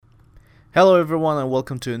Hello everyone and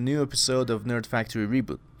welcome to a new episode of Nerd Factory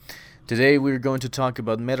Reboot. Today we're going to talk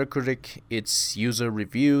about Metacritic, its user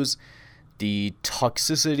reviews, the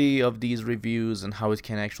toxicity of these reviews and how it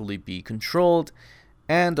can actually be controlled,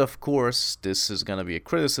 and of course this is going to be a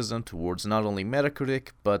criticism towards not only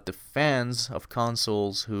Metacritic but the fans of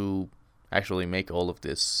consoles who actually make all of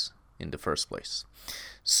this in the first place.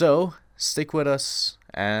 So stick with us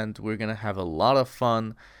and we're going to have a lot of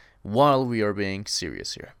fun while we are being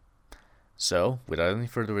serious here. So, without any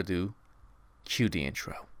further ado, cue the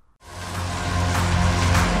intro.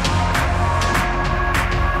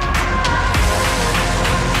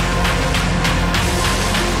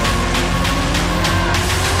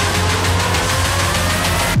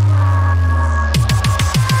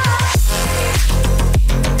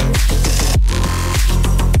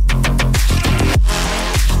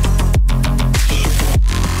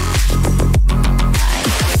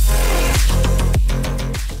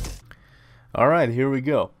 Alright, here we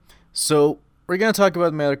go. So, we're going to talk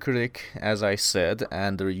about Metacritic, as I said,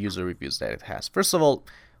 and the user reviews that it has. First of all,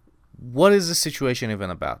 what is the situation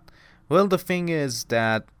even about? Well, the thing is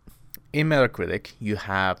that in Metacritic, you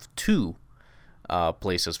have two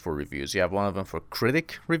places for reviews. You have one of them for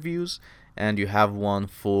critic reviews, and you have one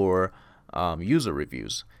for user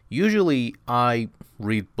reviews. Usually, I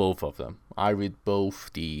read both of them. I read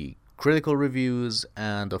both the critical reviews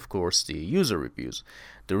and, of course, the user reviews.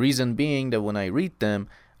 The reason being that when I read them,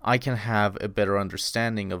 I can have a better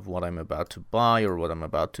understanding of what I'm about to buy or what I'm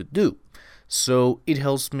about to do. So it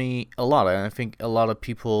helps me a lot, and I think a lot of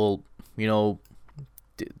people,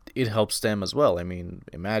 it helps them as well. I mean,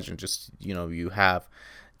 imagine just, you have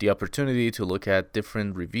the opportunity to look at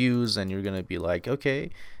different reviews and you're going to be like, okay,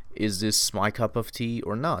 is this my cup of tea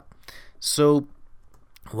or not? So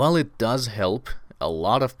while it does help a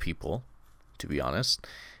lot of people, to be honest,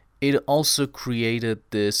 it also created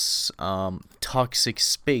this toxic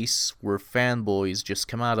space where fanboys just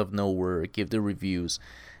come out of nowhere, give their reviews,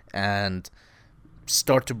 and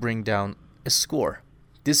start to bring down a score.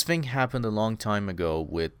 This thing happened a long time ago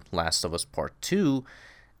with Last of Us Part 2,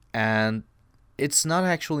 and it's not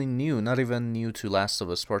actually new, not even new to Last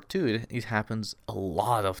of Us Part 2. It happens a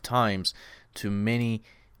lot of times to many,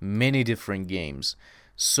 many different games.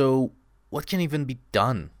 So what can even be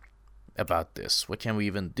done about this? What can we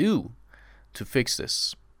even do to fix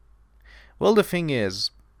this? Well, the thing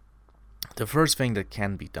is, the first thing that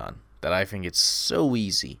can be done, that I think it's so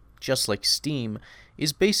easy, just like Steam,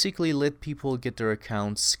 is basically let people get their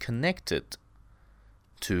accounts connected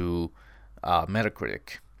to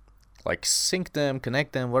Metacritic. Like sync them,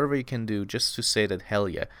 connect them, whatever you can do, just to say that, hell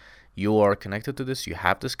yeah, you are connected to this, you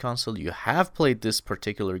have this console, you have played this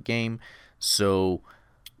particular game, so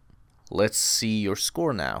let's see your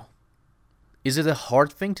score now. Is it a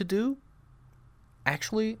hard thing to do?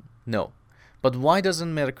 Actually, no. But why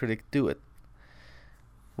doesn't Metacritic do it?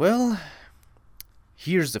 Well,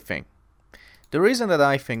 here's the thing. The reason that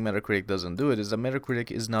I think Metacritic doesn't do it is that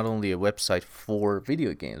Metacritic is not only a website for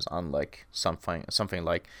video games, unlike something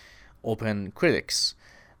like OpenCritics.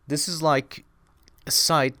 This is like a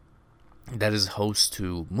site that is host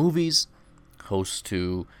to movies, host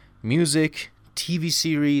to music, TV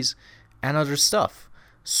series, and other stuff.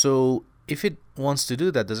 So if it wants to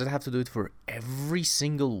do that, does it have to do it for every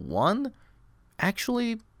single one?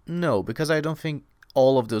 Actually, no, because I don't think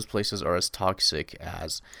all of those places are as toxic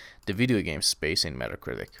as the video game space in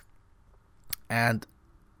Metacritic. And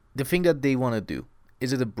the thing that they want to do,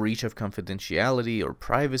 is it a breach of confidentiality or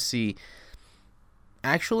privacy?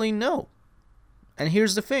 Actually, no. And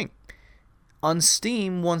here's the thing. On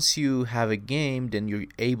Steam, once you have a game, then you're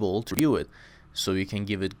able to review it. So you can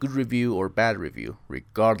give it good review or bad review,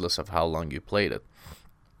 regardless of how long you played it.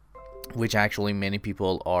 Which actually many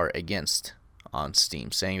people are against on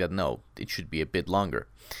Steam, saying that no, it should be a bit longer.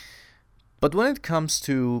 But when it comes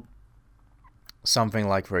to something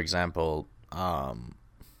like, for example,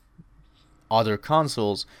 other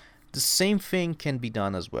consoles, the same thing can be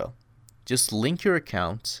done as well. Just link your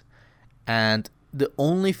account, and the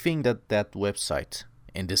only thing that website,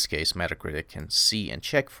 in this case Metacritic, can see and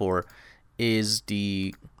check for is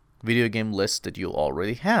the video game list that you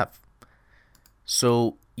already have.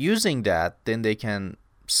 So using that, then they can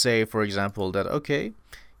say, for example, that okay,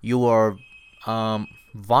 you are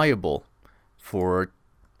viable for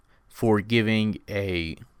giving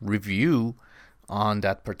a review on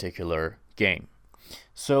that particular game.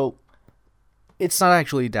 So it's not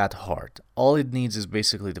actually that hard. All it needs is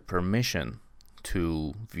basically the permission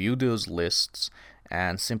to view those lists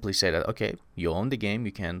and simply say that okay, you own the game,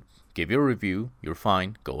 you can give your review, you're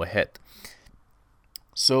fine, go ahead.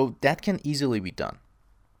 So that can easily be done.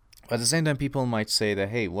 At the same time, people might say that,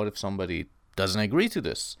 hey, what if somebody doesn't agree to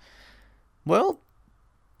this? Well,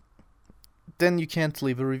 then you can't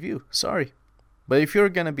leave a review. Sorry. But if you're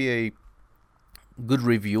going to be a good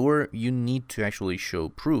reviewer, you need to actually show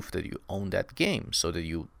proof that you own that game so that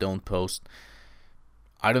you don't post,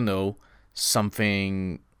 I don't know,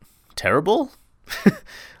 something terrible.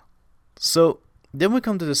 So then we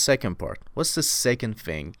come to the second part. What's the second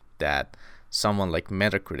thing that someone like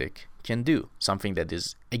Metacritic can do? Something that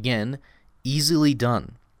is, again, easily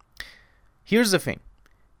done. Here's the thing.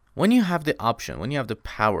 When you have the option, when you have the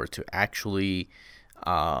power to actually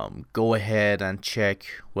go ahead and check,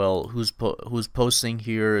 well, who's posting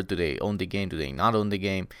here? Do they own the game? Do they not own the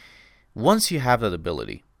game? Once you have that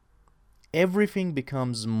ability, everything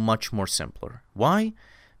becomes much more simpler. Why?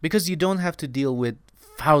 Because you don't have to deal with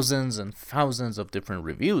thousands and thousands of different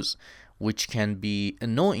reviews, which can be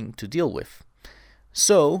annoying to deal with.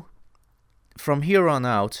 So, from here on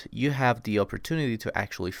out, you have the opportunity to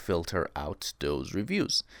actually filter out those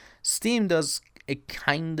reviews. Steam does a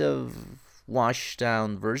kind of washed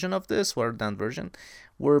down version of this, watered down version,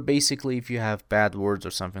 where basically if you have bad words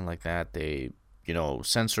or something like that, they,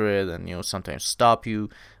 censor it and, sometimes stop you,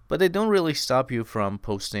 but they don't really stop you from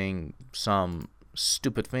posting some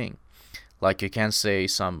stupid thing. Like, you can say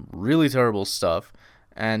some really terrible stuff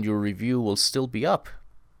and your review will still be up.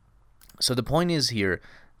 So the point is here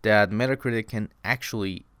that Metacritic can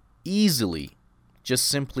actually easily just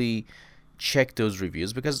simply check those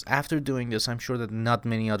reviews, because after doing this, I'm sure that not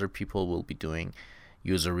many other people will be doing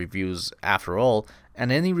user reviews after all,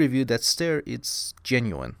 and any review that's there, it's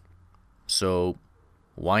genuine. So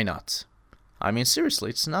why not? I mean, seriously,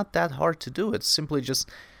 it's not that hard to do. It's simply just,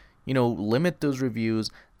 limit those reviews,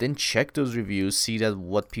 then check those reviews, see that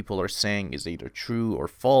what people are saying is either true or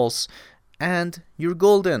false, and you're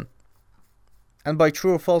golden. And by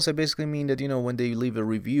true or false, I basically mean that, when they leave a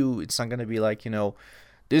review, it's not going to be like,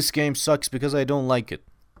 this game sucks because I don't like it.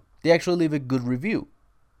 They actually leave a good review.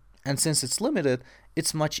 And since it's limited,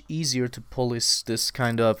 it's much easier to polish this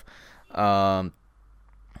kind of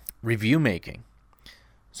review making.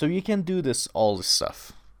 So you can do all this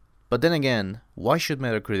stuff. But then again, why should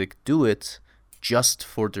Metacritic do it just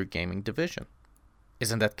for their gaming division?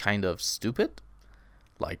 Isn't that kind of stupid?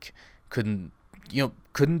 Like, couldn't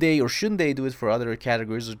they or shouldn't they do it for other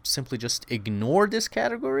categories, or simply just ignore this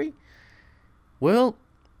category? Well,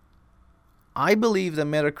 I believe that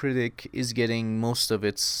Metacritic is getting most of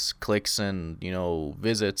its clicks and,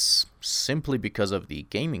 visits simply because of the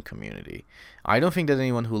gaming community. I don't think that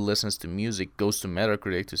anyone who listens to music goes to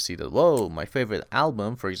Metacritic to see that, whoa, my favorite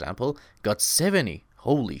album, for example, got 70.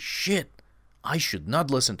 Holy shit. I should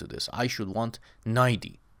not listen to this. I should want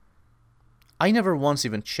 90. I never once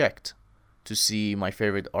even checked to see my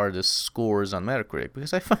favorite artist's scores on Metacritic,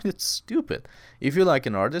 because I find it stupid. If you like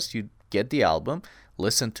an artist, you get the album,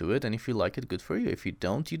 listen to it, and if you like it, good for you. If you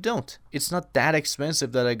don't, you don't. It's not that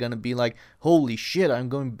expensive that I'm gonna be like, holy shit, I'm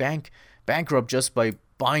going bankrupt just by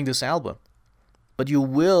buying this album. But you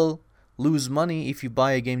will lose money if you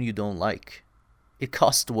buy a game you don't like. It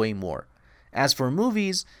costs way more. As for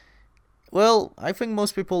movies, well, I think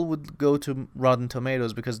most people would go to Rotten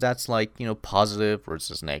Tomatoes because that's like, positive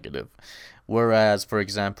versus negative. Whereas, for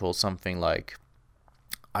example, something like,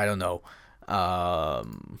 I don't know,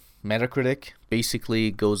 Metacritic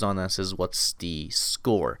basically goes on and says what's the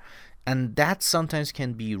score. And that sometimes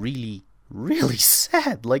can be really, really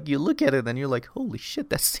sad. Like, you look at it and you're like, holy shit,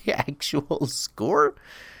 that's the actual score?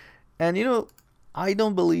 And, I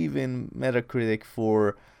don't believe in Metacritic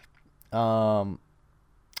for,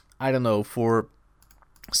 for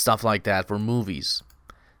stuff like that, for movies.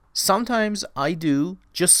 Sometimes I do,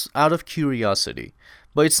 just out of curiosity.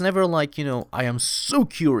 But it's never like, I am so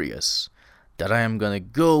curious that I am going to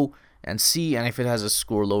go and see, and if it has a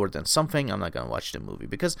score lower than something, I'm not going to watch the movie.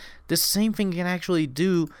 Because the same thing you can actually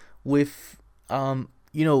do with, even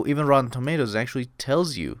Rotten Tomatoes actually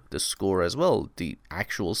tells you the score as well, the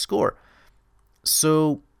actual score.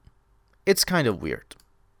 So, it's kind of weird.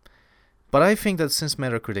 But I think that since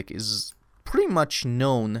Metacritic is pretty much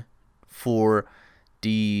known for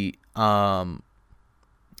the, for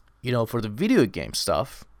the video game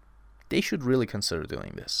stuff, they should really consider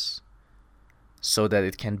doing this, so that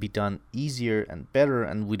it can be done easier and better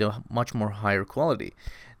and with a much more higher quality.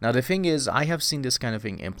 Now, the thing is, I have seen this kind of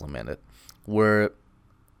thing implemented, where,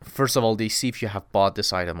 first of all, they see if you have bought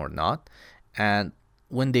this item or not, and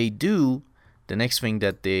when they do, the next thing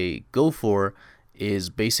that they go for is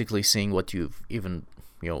basically seeing what you've even,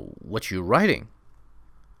 what you're writing,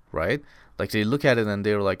 right? Like, they look at it and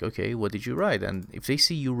they're like, okay, what did you write? And if they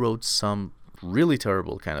see you wrote some really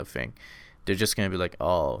terrible kind of thing, they're just going to be like,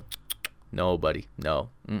 oh, No, buddy. No.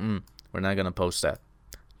 We're not gonna post that.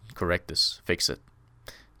 Correct this. Fix it.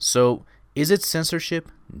 So, is it censorship?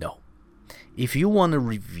 No. If you want to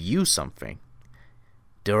review something,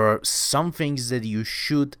 there are some things that you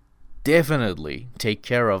should definitely take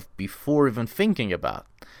care of before even thinking about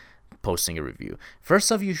posting a review.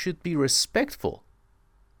 First off, you should be respectful.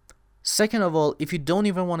 Second of all, if you don't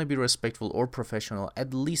even want to be respectful or professional,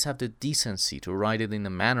 at least have the decency to write it in a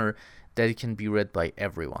manner that it can be read by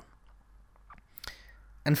everyone.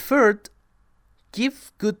 And third,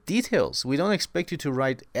 give good details. We don't expect you to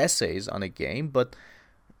write essays on a game, but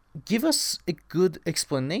give us a good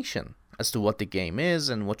explanation as to what the game is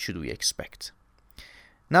and what should we expect.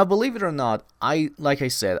 Now, believe it or not, like I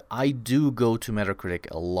said, I do go to Metacritic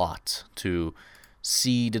a lot to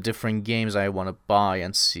see the different games I want to buy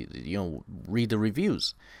and see, read the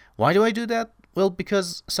reviews. Why do I do that? Well,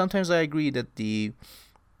 because sometimes I agree that the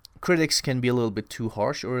critics can be a little bit too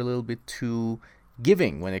harsh or a little bit too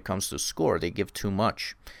giving when it comes to score. They give too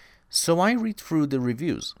much. So I read through the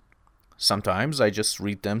reviews. Sometimes I just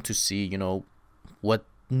read them to see, what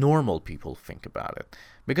normal people think about it.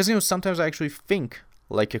 Because, sometimes I actually think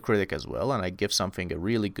like a critic as well, and I give something a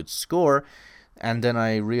really good score, and then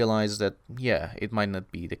I realize that, it might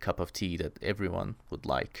not be the cup of tea that everyone would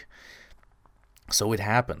like. So it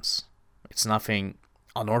happens. It's nothing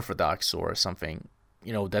unorthodox or something,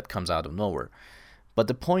 that comes out of nowhere. But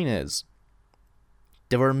the point is,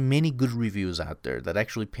 there are many good reviews out there that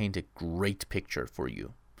actually paint a great picture for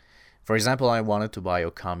you. For example, I wanted to buy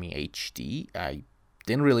Okami HD. I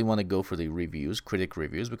didn't really want to go for the critic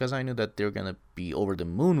reviews, because I knew that they're going to be over the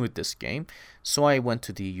moon with this game. So I went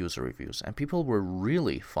to the user reviews, and people were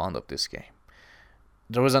really fond of this game.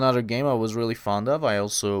 There was another game I was really fond of. I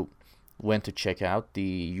also went to check out the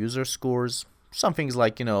user scores. Some things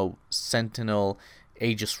like, Sentinel,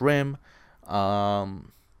 Aegis Rim,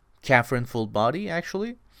 Catherine Full Body,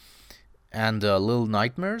 actually, and Little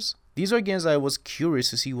Nightmares. These are games I was curious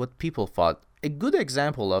to see what people thought. A good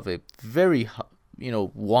example of a very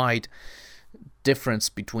wide difference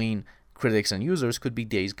between critics and users could be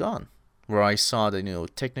Days Gone, where I saw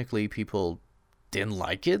that, technically people didn't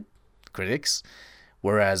like it, critics,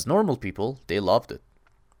 whereas normal people, they loved it.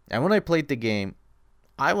 And when I played the game,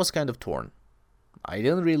 I was kind of torn. I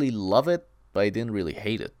didn't really love it, but I didn't really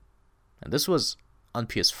hate it. And this was on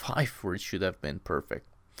PS5, where it should have been perfect.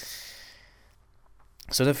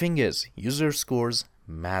 So the thing is, user scores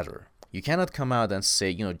matter. You cannot come out and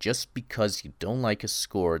say, just because you don't like a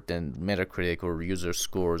score, then Metacritic or user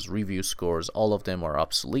scores, review scores, all of them are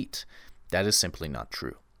obsolete. That is simply not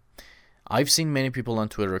true. I've seen many people on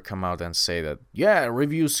Twitter come out and say that,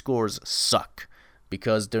 review scores suck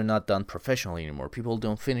because they're not done professionally anymore. People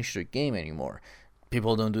don't finish their game anymore.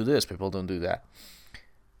 People don't do this, people don't do that.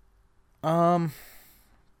 I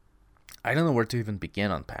don't know where to even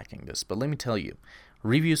begin unpacking this, but let me tell you,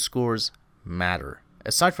 review scores matter.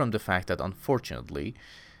 Aside from the fact that, unfortunately,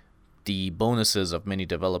 the bonuses of many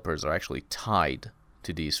developers are actually tied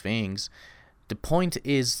to these things, the point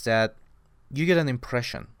is that you get an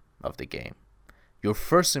impression of the game. Your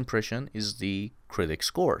first impression is the critic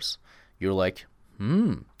scores. You're like,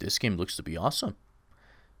 this game looks to be awesome.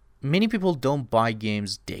 Many people don't buy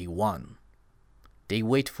games day one. They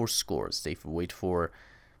wait for scores. They wait for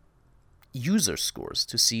user scores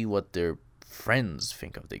to see what their friends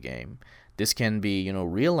think of the game. This can be,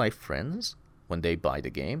 real life friends when they buy the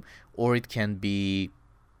game, or it can be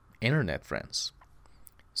internet friends.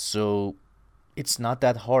 So it's not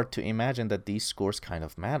that hard to imagine that these scores kind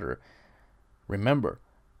of matter. Remember,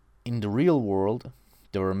 in the real world,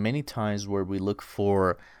 there are many times where we look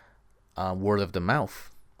for word of the mouth.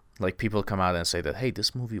 Like people come out and say that, hey,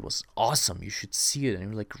 this movie was awesome, you should see it. And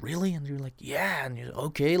you're like, really? And you're like, yeah. And you're like,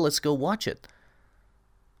 okay, let's go watch it.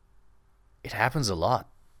 It happens a lot.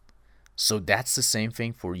 So that's the same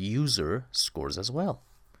thing for user scores as well.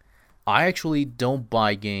 I actually don't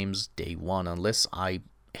buy games day one unless I'm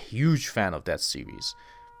a huge fan of that series.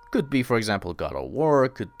 Could be, for example, God of War,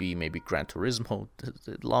 could be maybe Gran Turismo. It's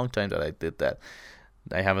a long time that I did that.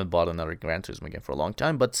 I haven't bought another Gran Turismo game for a long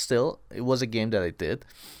time, but still, it was a game that I did.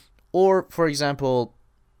 Or, for example,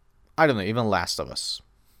 I don't know, even Last of Us.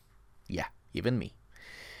 Yeah, even me.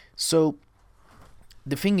 So,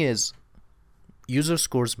 the thing is, user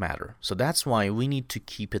scores matter. So that's why we need to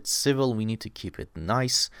keep it civil, we need to keep it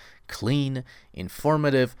nice, clean,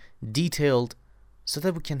 informative, detailed, so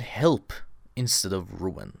that we can help instead of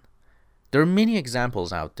ruin. There are many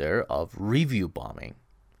examples out there of review bombing.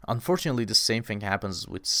 Unfortunately, the same thing happens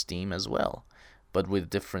with Steam as well, but with a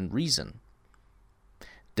different reason.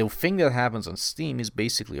 The thing that happens on Steam is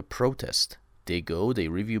basically a protest. they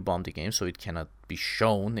review bomb the game so it cannot be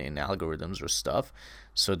shown in algorithms or stuff,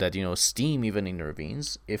 so that, Steam even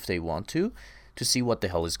intervenes if they want to see what the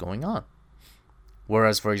hell is going on.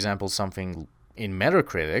 Whereas, for example, something in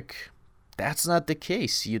Metacritic, that's not the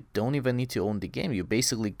case. You don't even need to own the game. You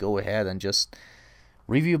basically go ahead and just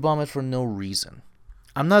review bomb it for no reason.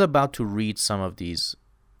 I'm not about to read some of these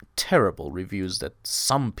terrible reviews that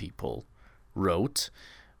some people wrote,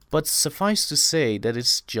 but suffice to say that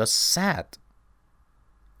it's just sad.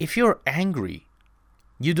 If you're angry,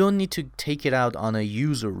 you don't need to take it out on a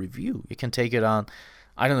user review. You can take it on,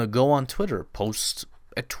 I don't know, go on Twitter, post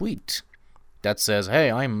a tweet that says,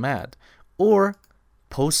 hey, I'm mad. Or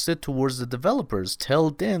post it towards the developers. Tell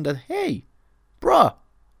them that, hey, bruh,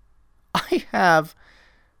 I have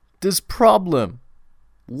this problem.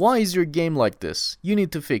 Why is your game like this? You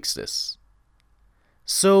need to fix this.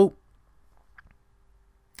 So,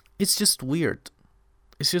 it's just weird.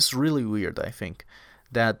 It's just really weird, I think,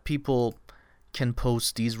 that people can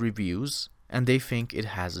post these reviews and they think it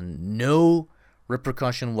has no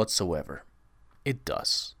repercussion whatsoever. It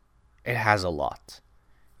does. It has a lot.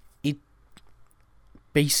 It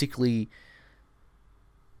basically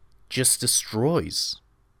just destroys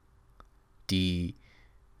the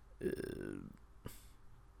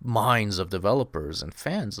minds of developers and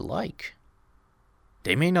fans alike.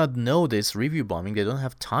 They may not know this review bombing. They don't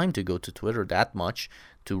have time to go to Twitter that much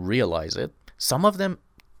to realize it. Some of them,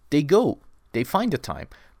 they find the time,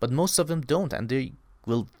 but most of them don't, and they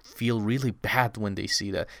will feel really bad when they see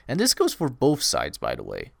that. And this goes for both sides, by the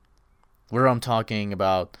way. Where I'm talking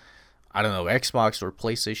about, I don't know, Xbox or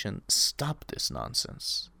PlayStation, stop this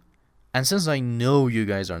nonsense. And since I know you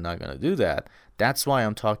guys are not going to do that, that's why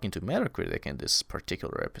I'm talking to Metacritic in this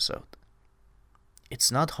particular episode.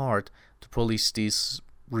 It's not hard to police these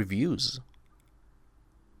reviews.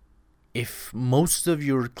 If most of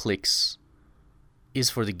your clicks is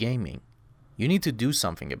for the gaming, you need to do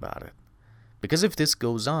something about it. Because if this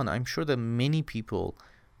goes on, I'm sure that many people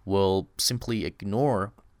will simply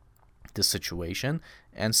ignore the situation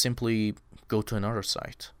and simply go to another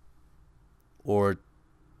site. Or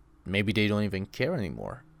maybe they don't even care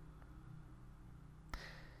anymore.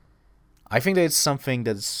 I think that it's something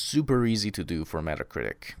that's super easy to do for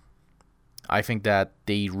Metacritic. I think that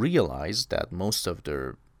they realize that most of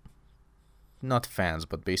their, not fans,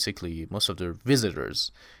 but basically most of their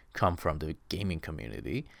visitors come from the gaming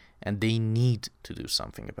community, and they need to do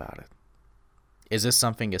something about it. Is this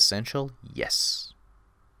something essential? Yes.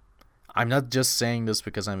 I'm not just saying this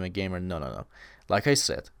because I'm a gamer. No. Like I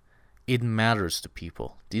said, it matters to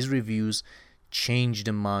people. These reviews change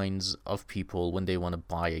the minds of people when they want to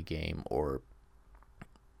buy a game or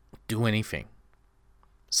do anything.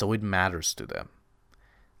 So it matters to them.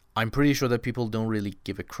 I'm pretty sure that people don't really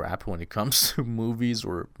give a crap when it comes to movies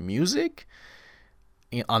or music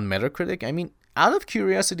on Metacritic. I mean, out of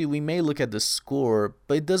curiosity, we may look at the score,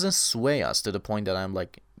 but it doesn't sway us to the point that I'm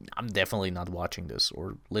like, I'm definitely not watching this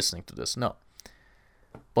or listening to this. No.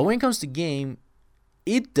 But when it comes to game,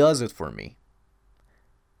 it does it for me.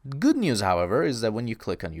 Good news, however, is that when you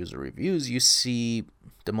click on user reviews, you see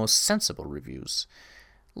the most sensible reviews.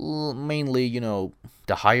 Mainly,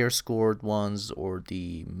 the higher scored ones or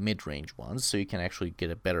the mid-range ones, so you can actually get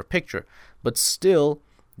a better picture. But still,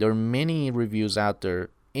 there are many reviews out there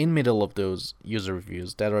in middle of those user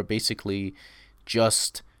reviews that are basically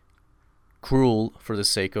just cruel for the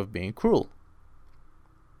sake of being cruel.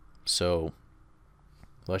 So,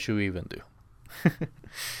 what should we even do?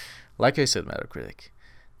 Like I said, Metacritic,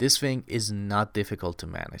 this thing is not difficult to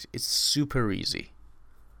manage. It's super easy.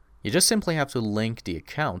 You just simply have to link the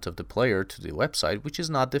account of the player to the website, which is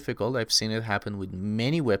not difficult. I've seen it happen with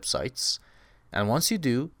many websites. And once you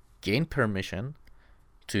do, gain permission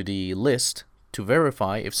to the list to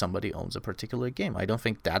verify if somebody owns a particular game. I don't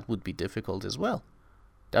think that would be difficult as well.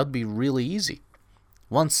 That would be really easy.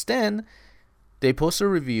 Once then, they post a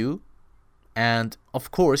review, and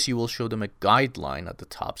of course you will show them a guideline at the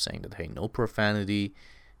top saying that, hey, no profanity,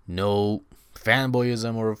 no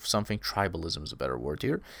fanboyism or something, tribalism is a better word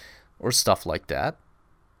here, or stuff like that.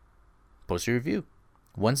 Post your review.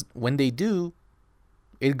 When they do,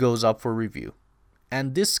 it goes up for review.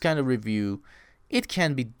 And this kind of review, it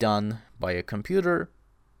can be done by a computer,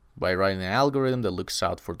 by writing an algorithm that looks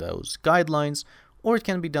out for those guidelines, or it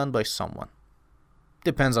can be done by someone.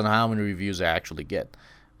 Depends on how many reviews I actually get.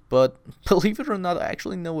 But believe it or not, I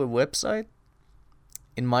actually know a website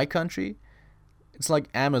in my country. It's like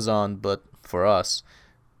Amazon, but for us.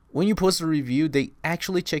 When you post a review, they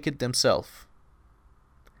actually check it themselves.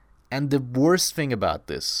 And the worst thing about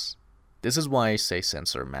this is why I say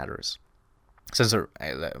censor matters. Censor,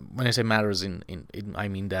 when I say matters, I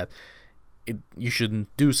mean that you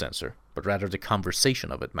shouldn't do censor, but rather the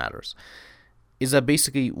conversation of it matters. Is that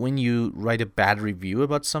basically when you write a bad review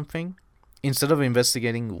about something, instead of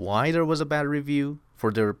investigating why there was a bad review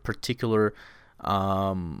for their particular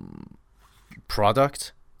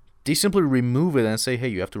product, they simply remove it and say, hey,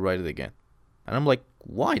 you have to write it again. And I'm like,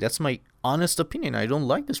 why? That's my honest opinion. I don't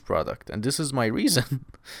like this product, and this is my reason.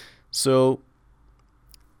 So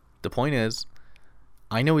the point is,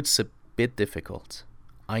 I know it's a bit difficult.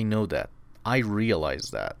 I know that. I realize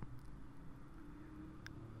that.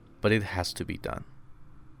 But it has to be done.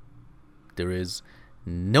 There is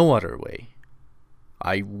no other way.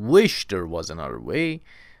 I wish there was another way,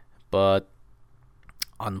 but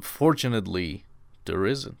unfortunately, there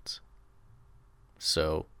isn't.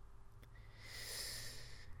 So,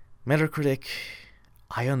 Metacritic,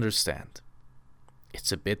 I understand.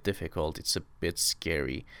 It's a bit difficult, it's a bit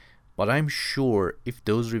scary, but I'm sure if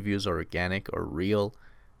those reviews are organic or real,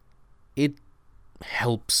 it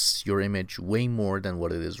helps your image way more than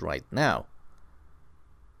what it is right now.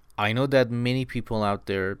 I know that many people out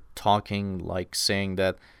there talking, like saying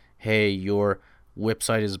that, hey, your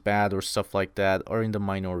website is bad or stuff like that, are in the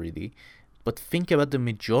minority. But think about the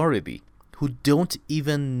majority who don't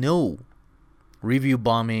even know review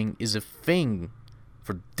bombing is a thing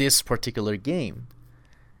for this particular game,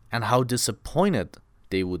 and how disappointed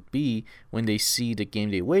they would be when they see the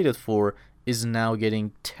game they waited for is now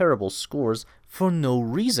getting terrible scores for no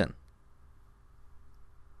reason.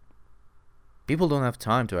 People don't have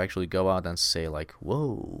time to actually go out and say like,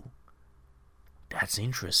 whoa, that's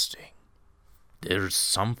interesting. There's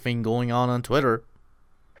something going on Twitter.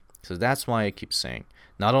 So that's why I keep saying,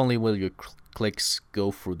 not only will your clicks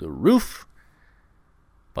go through the roof,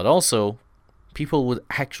 but also people would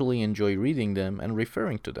actually enjoy reading them and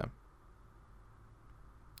referring to them.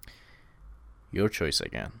 Your choice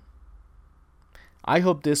again. I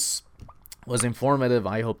hope this was informative.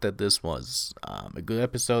 I hope that this was a good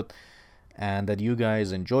episode and that you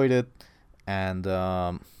guys enjoyed it. And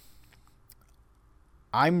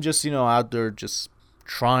I'm just, out there just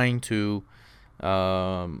trying to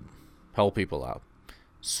help people out.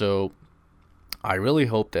 So I really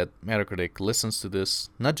hope that Metacritic listens to this,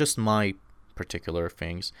 not just my particular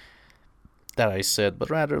things that I said, but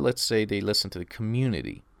rather, let's say they listen to the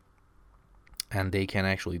community and they can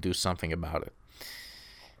actually do something about it.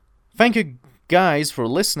 Thank you guys for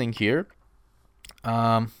listening here.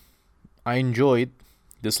 I enjoyed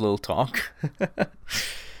this little talk.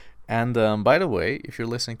 And by the way, if you're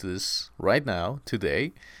listening to this right now,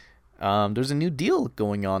 today, there's a new deal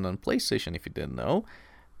going on PlayStation, if you didn't know.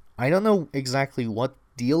 I don't know exactly what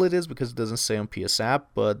deal it is because it doesn't say on PS App,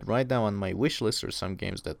 but right now on my wish list are some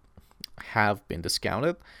games that have been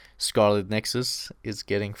discounted. Scarlet Nexus is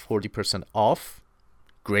getting 40% off.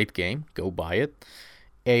 Great game, go buy it.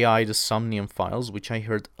 AI The Somnium Files, which I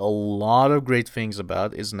heard a lot of great things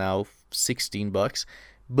about, is now $16.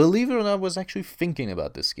 Believe it or not, I was actually thinking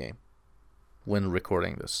about this game when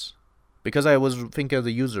recording this, because I was thinking of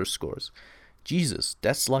the user scores. Jesus,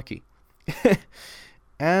 that's lucky.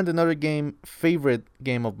 And another game, favorite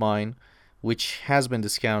game of mine, which has been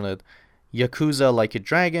discounted, Yakuza Like a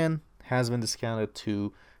Dragon, has been discounted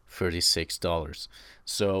to $36.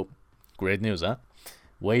 So, great news, huh?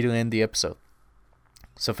 Way to end the episode.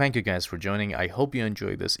 So thank you guys for joining. I hope you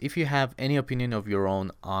enjoyed this. If you have any opinion of your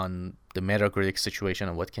own on the Metacritic situation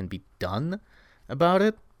and what can be done about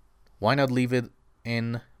it, why not leave it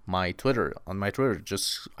in my Twitter, on my Twitter.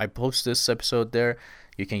 I post this episode there.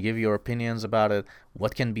 You can give your opinions about it,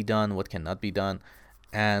 what can be done, what cannot be done,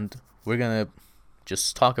 and we're gonna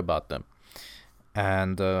just talk about them.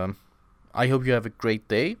 And I hope you have a great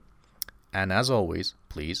day. And as always,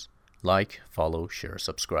 please like, follow, share,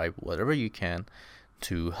 subscribe, whatever you can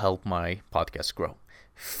to help my podcast grow.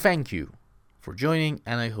 Thank you for joining,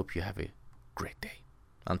 and I hope you have a great day.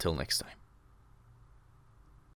 Until next time.